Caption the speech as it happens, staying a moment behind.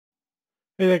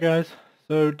Hey there guys,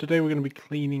 so today we're going to be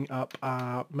cleaning up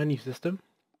our menu system.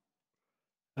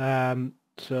 So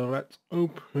let's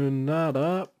open that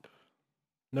up.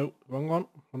 Nope, wrong one.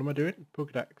 What am I doing?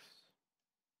 Pokedex.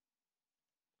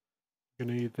 I'm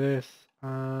going to use this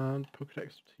and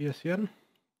Pokedex TSN.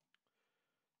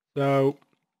 So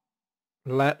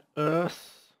let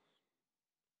us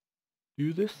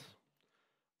do this.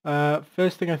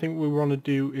 First thing I think we want to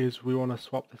do is we want to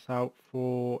swap this out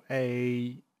for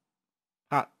a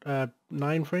patch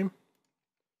 9 frame.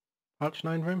 Patch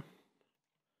 9 frame.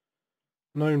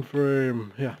 9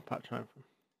 frame, yeah, patch 9 frame.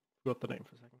 Forgot the name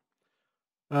for a second.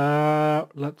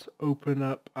 Let's open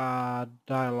up our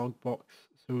dialog box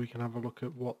so we can have a look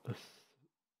at what the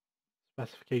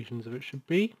specifications of it should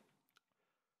be.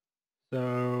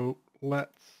 So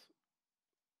let's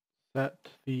set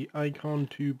the icon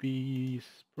to be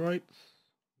sprites,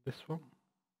 this one.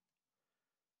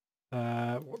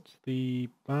 What's the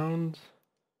bounds?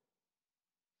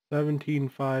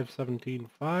 17.5,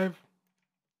 17.5,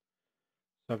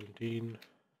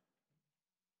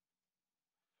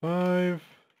 17.5,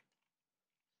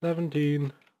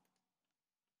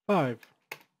 17.5.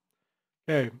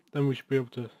 Okay, then we should be able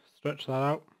to stretch that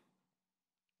out.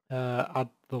 Add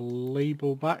the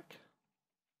label back.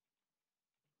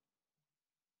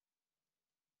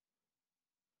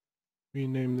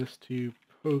 Rename this to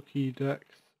Pokedex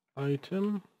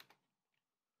item.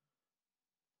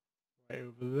 Right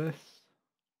over this.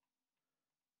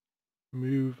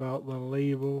 Move out the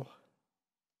label.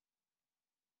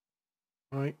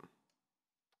 Right.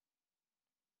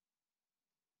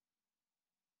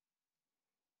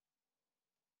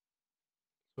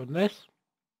 So this.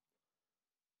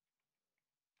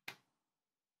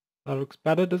 That looks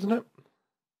better, doesn't it?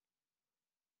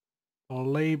 Our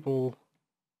label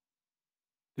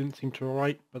didn't seem to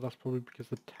write, but that's probably because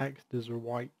the text is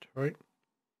white, right?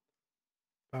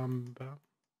 Bam, bam.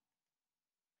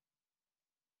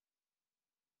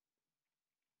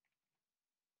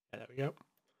 Yeah, there we go.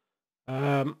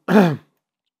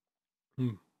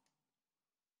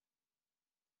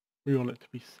 We want it to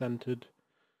be centered.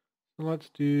 So let's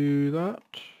do that.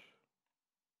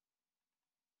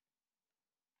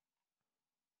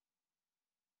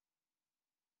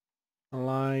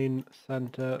 Line,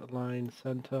 center,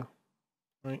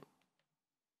 right?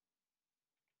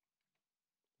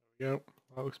 There we go.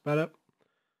 That looks better.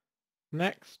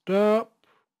 Next up,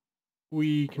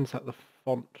 we can set the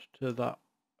font to that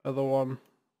other one.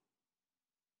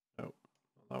 No, not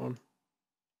that one.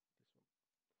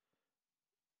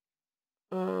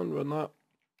 And run that.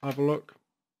 Have a look.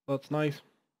 That's nice.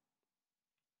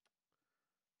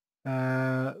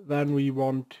 Then we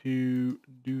want to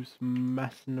do some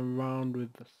messing around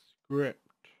with the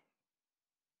script.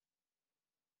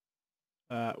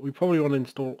 We probably want to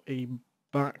install a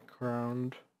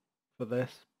background for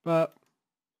this, but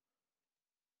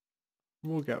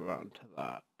we'll get around to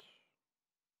that.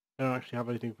 I don't actually have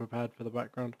anything prepared for the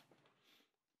background.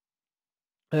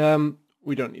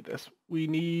 We don't need this. We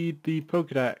need the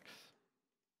Pokedex.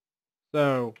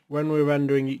 So when we're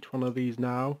rendering each one of these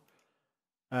now,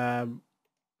 so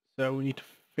we need to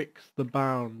fix the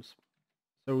bounds.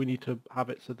 So we need to have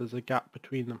it so there's a gap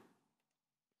between them.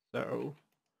 So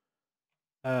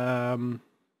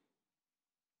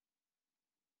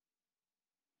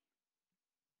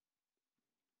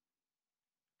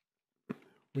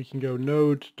we can go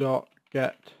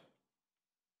node.get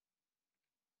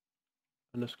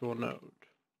underscore node,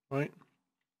 right?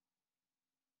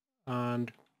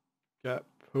 And get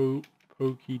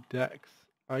Pokedex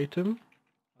item,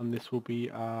 and this will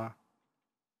be our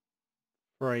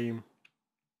frame.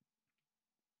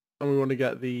 And we want to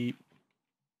get the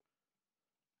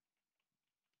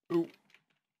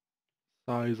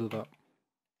size of that,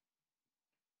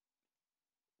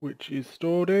 which is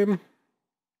stored in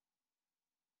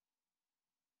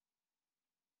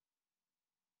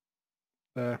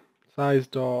size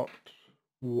dot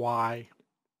y,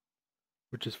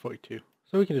 which is 42.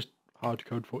 So we can just hard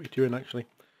code 42 in actually.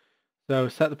 So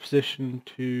set the position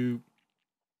to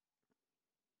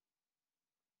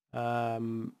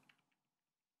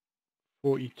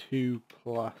 42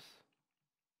 plus.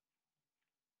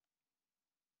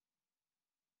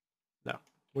 No,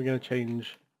 we're going to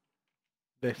change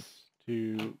this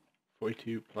to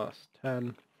 42 plus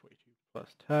 10, 42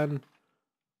 plus 10.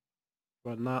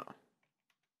 Run that.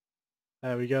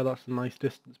 There we go, that's a nice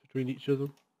distance between each of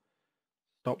them.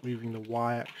 Stop moving the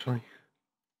Y actually.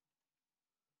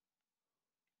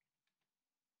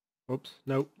 Oops,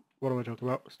 nope. What am I talking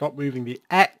about? Stop moving the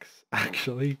X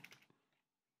actually.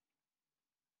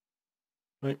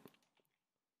 Right.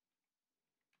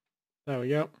 There we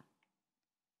go.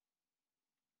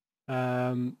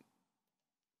 Then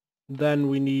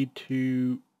we need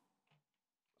to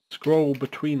scroll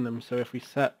between them. So if we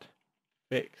set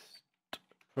fixed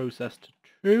process to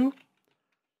true,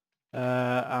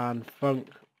 and func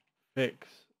fix.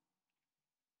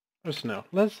 No,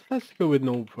 let's go with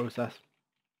normal process.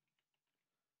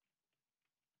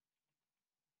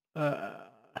 We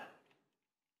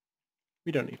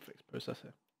don't need fixed process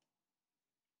here.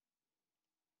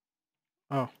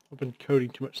 Oh, I've been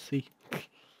coding too much C.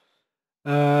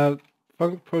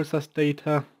 Func process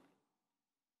data.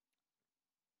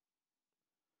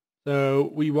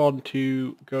 So we want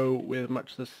to go with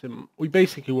much the sim. We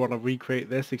basically want to recreate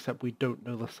this, except we don't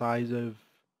know the size of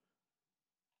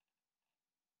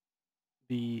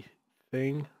the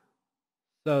thing.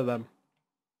 So then,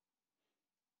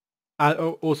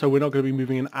 also we're not going to be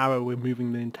moving an arrow. We're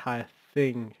moving the entire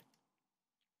thing.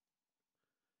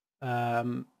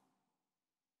 And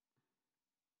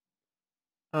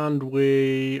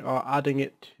we are adding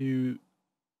it to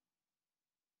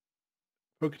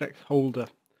Pokedex holder.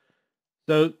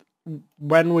 So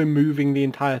when we're moving the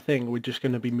entire thing, we're just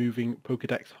going to be moving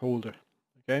Pokedex holder,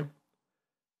 okay?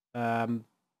 And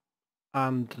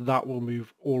that will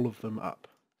move all of them up.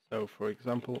 So for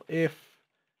example, if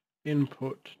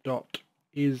input dot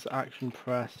is action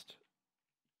pressed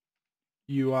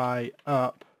UI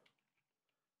up,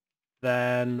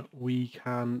 then we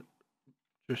can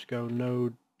just go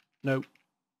no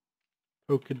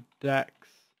Pokedex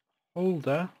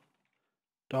holder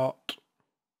dot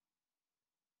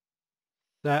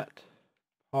set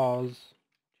pause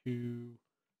to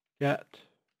get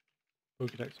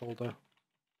Pokedex holder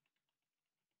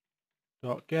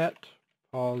dot get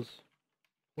pause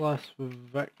plus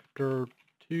vector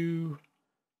 2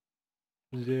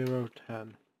 0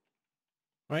 10.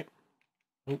 Right?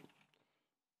 Oh.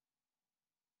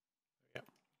 Yeah.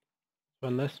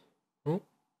 Run this. Oh.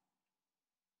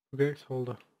 Pokedex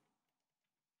holder.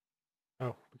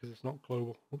 Oh, because it's not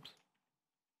global. Oops.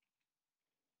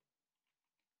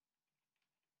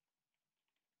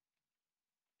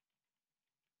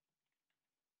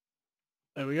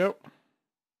 There we go.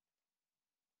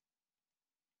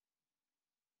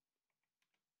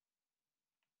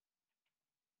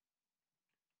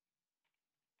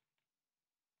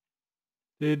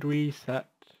 Did we set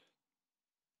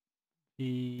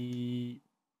the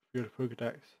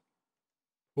Pokedex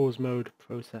pause mode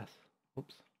process?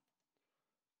 Oops.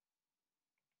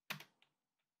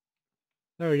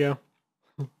 There we go.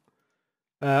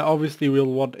 Obviously, we'll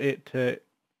want it to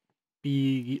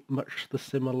be much the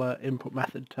similar input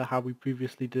method to how we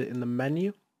previously did it in the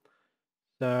menu.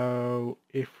 So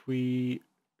if we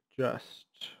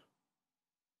just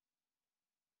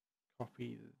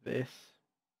copy this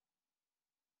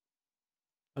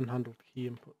unhandled key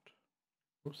input.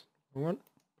 Oops, wrong one.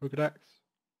 Pokedex.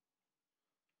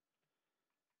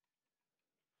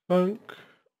 Func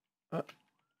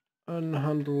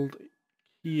unhandled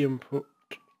key input.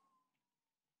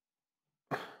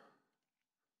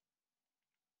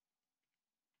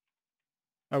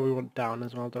 Oh, we want down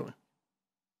as well, don't we?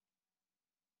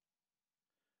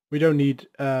 We don't need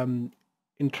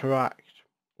interact,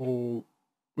 or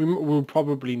we'll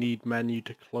probably need menu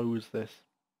to close this.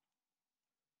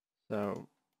 So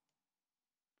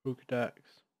Pokedex.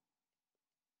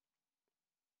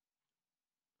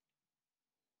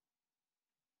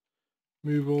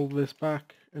 Move all this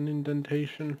back an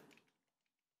indentation.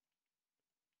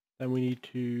 Then we need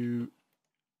to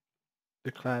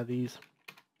declare these.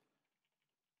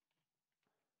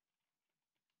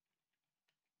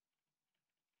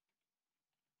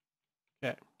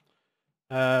 Okay.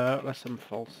 Let's send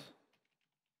false.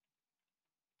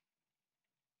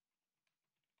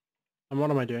 And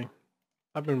what am I doing?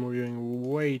 I've been reviewing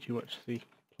way too much C++.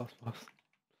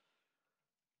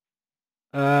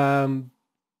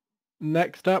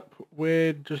 Next up,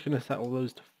 we're just going to set all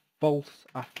those to false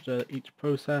after each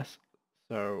process.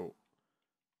 So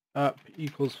up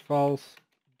equals false,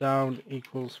 down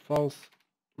equals false,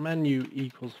 menu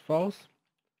equals false.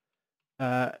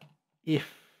 If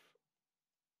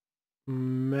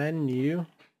menu,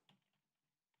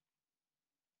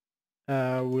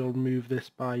 we'll move this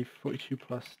by 42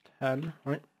 plus 10,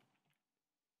 right?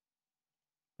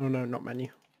 Oh no, not menu.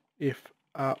 If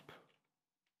up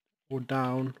or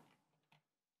down,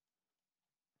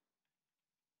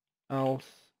 else,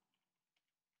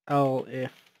 elif,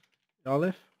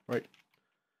 right?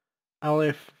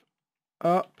 Elif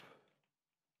up,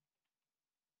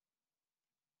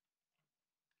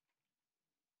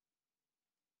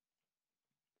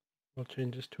 we'll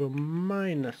change this to a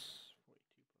minus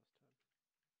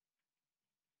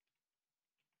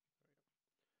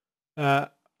 42 plus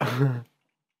 10.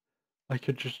 I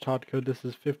could just hard code this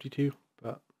as 52,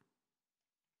 but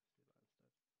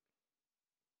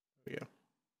there we go.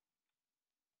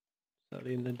 Set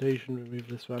the indentation, remove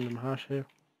this random hash here.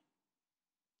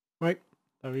 Right,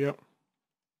 there we go.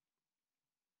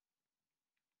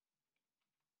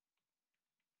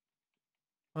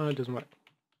 Oh, it doesn't work.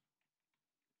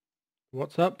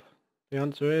 What's up? The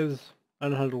answer is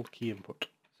unhandled key input.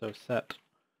 So set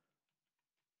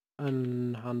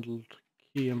unhandled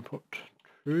key input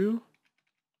true.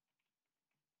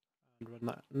 And run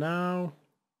that now.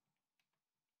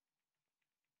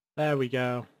 There we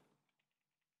go.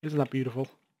 Isn't that beautiful?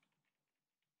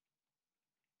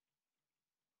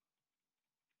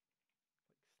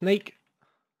 Snake.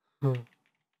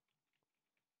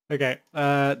 Okay,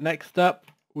 next up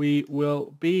we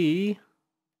will be,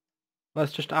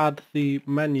 let's just add the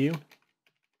menu.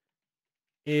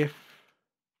 If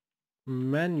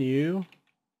menu,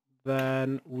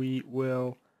 then we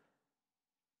will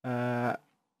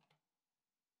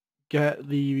get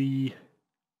the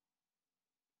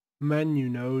menu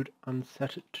node and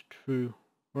set it to true.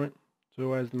 Right, so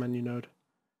where's the menu node?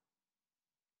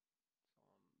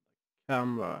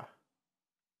 Camera.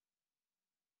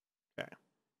 Okay,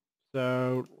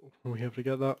 so we have to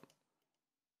get that.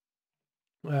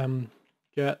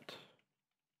 Get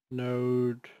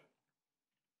node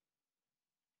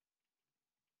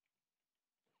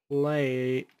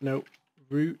play, no,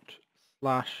 root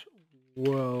slash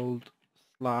world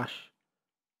slash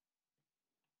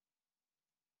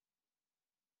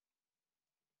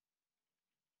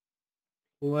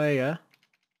player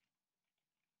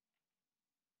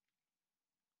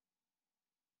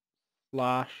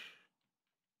slash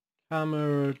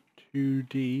camera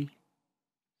 2D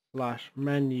slash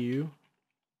menu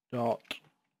dot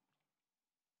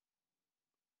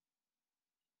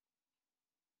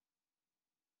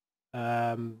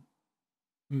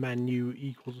menu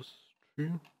equals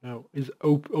true. No, is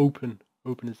open.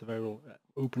 Open is the variable.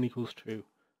 Open equals true.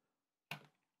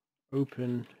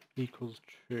 Open equals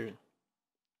true.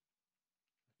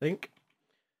 I think.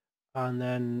 And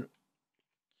then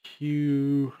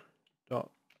q dot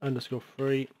underscore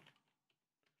free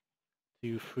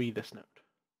to free this node.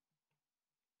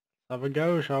 Let's have a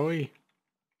go, shall we?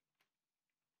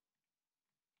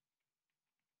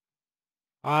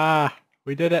 Ah,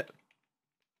 we did it.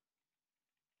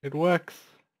 It works.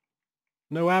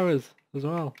 No errors as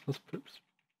well. That's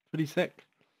pretty sick.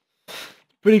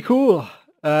 Pretty cool.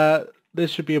 This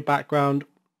should be a background.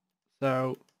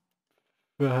 So,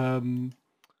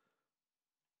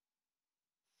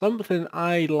 something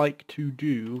I like to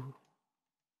do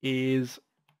is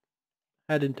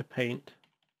head into paint.net.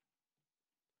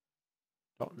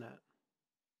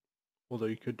 Although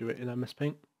you could do it in MS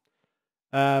Paint.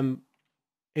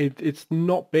 It's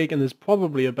not big, and there's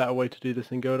probably a better way to do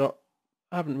this in Godot.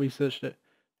 I haven't researched it.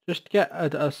 Just get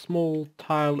a small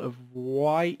tile of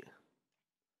white,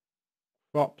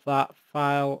 crop that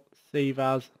file, save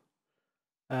as,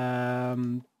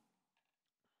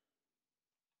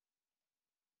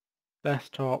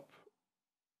 desktop,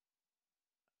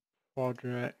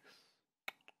 projects,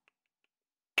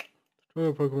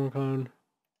 tutorial Pokemon clone,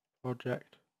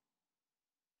 project,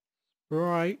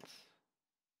 sprites,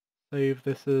 save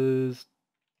this as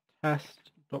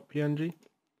test.png.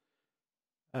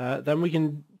 Then we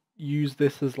can use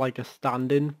this as like a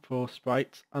stand-in for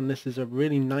sprites, and this is a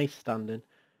really nice stand-in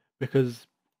because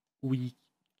we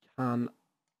can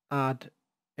add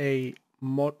we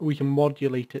can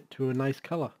modulate it to a nice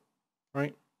color,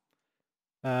 right?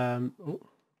 So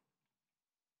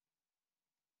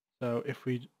if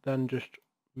we then just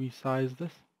resize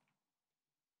this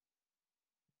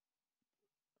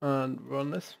and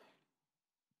run this,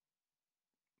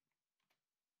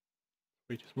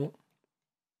 way too small.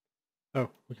 Oh,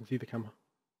 we can see the camera.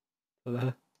 So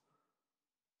there.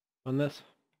 Run this.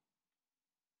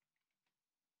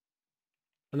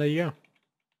 And there you go.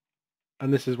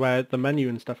 And this is where the menu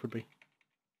and stuff would be.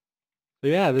 So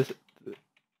yeah,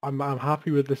 I'm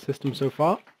happy with this system so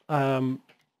far.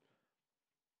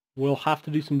 We'll have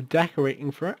to do some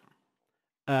decorating for it.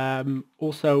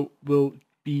 Also, we'll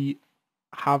be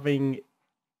having.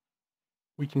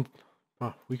 We can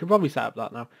probably set up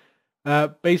that now.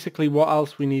 Basically, what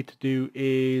else we need to do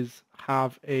is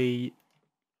have a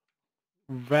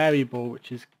variable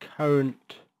which is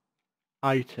current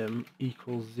item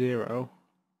equals 0,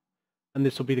 and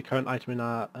this will be the current item in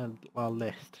our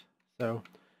list. So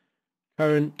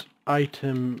current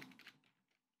item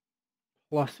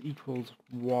plus equals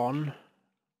 1,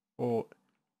 or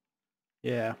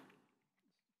yeah,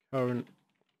 current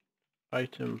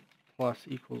item plus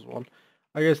equals 1.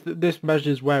 I guess this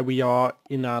measures where we are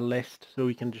in our list, so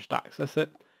we can just access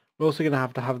it. We're also going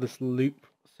to have this loop.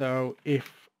 So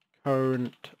if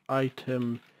current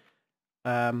item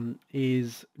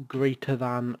is greater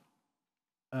than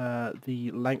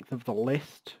the length of the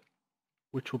list,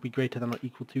 which will be greater than or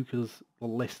equal to, because the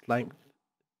list length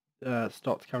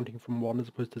starts counting from 1 as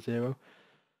opposed to 0.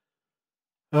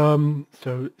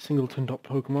 So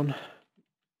singleton.pokemon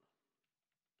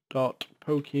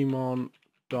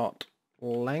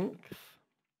 .pokemon.length. Is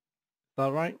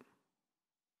that right?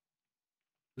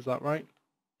 Is that right?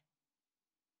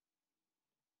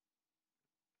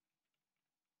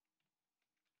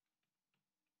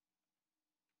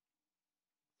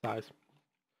 Size.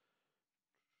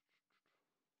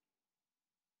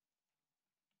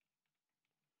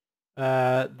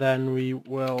 Then we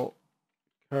will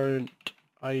current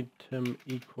item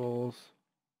equals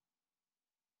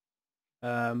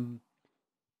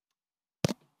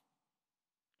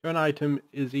current item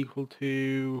is equal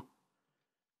to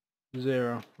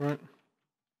 0, right?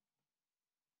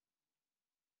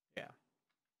 Yeah.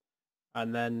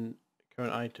 And then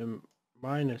current item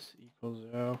minus equals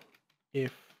 0.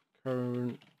 If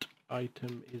current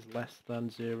item is less than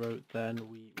 0, then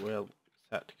we will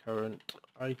set current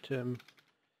item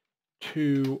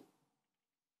to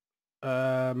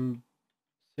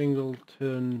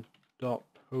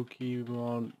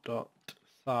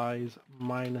singleton.pokemon.size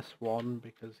 -1,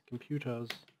 because computer.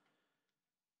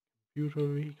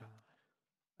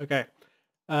 Okay.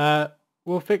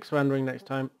 We'll fix rendering next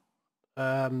time.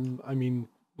 I mean,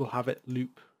 we'll have it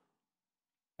loop.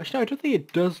 Actually, I don't think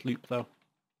it does loop though.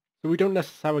 So we don't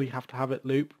necessarily have to have it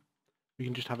loop. We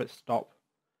can just have it stop.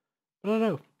 I don't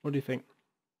know. What do you think?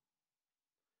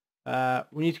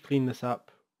 We need to clean this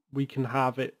up. We can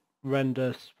have it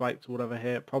render spikes or whatever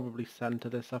here. Probably center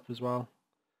this up as well.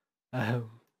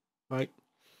 Right.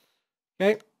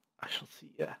 Okay. I shall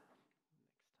see ya.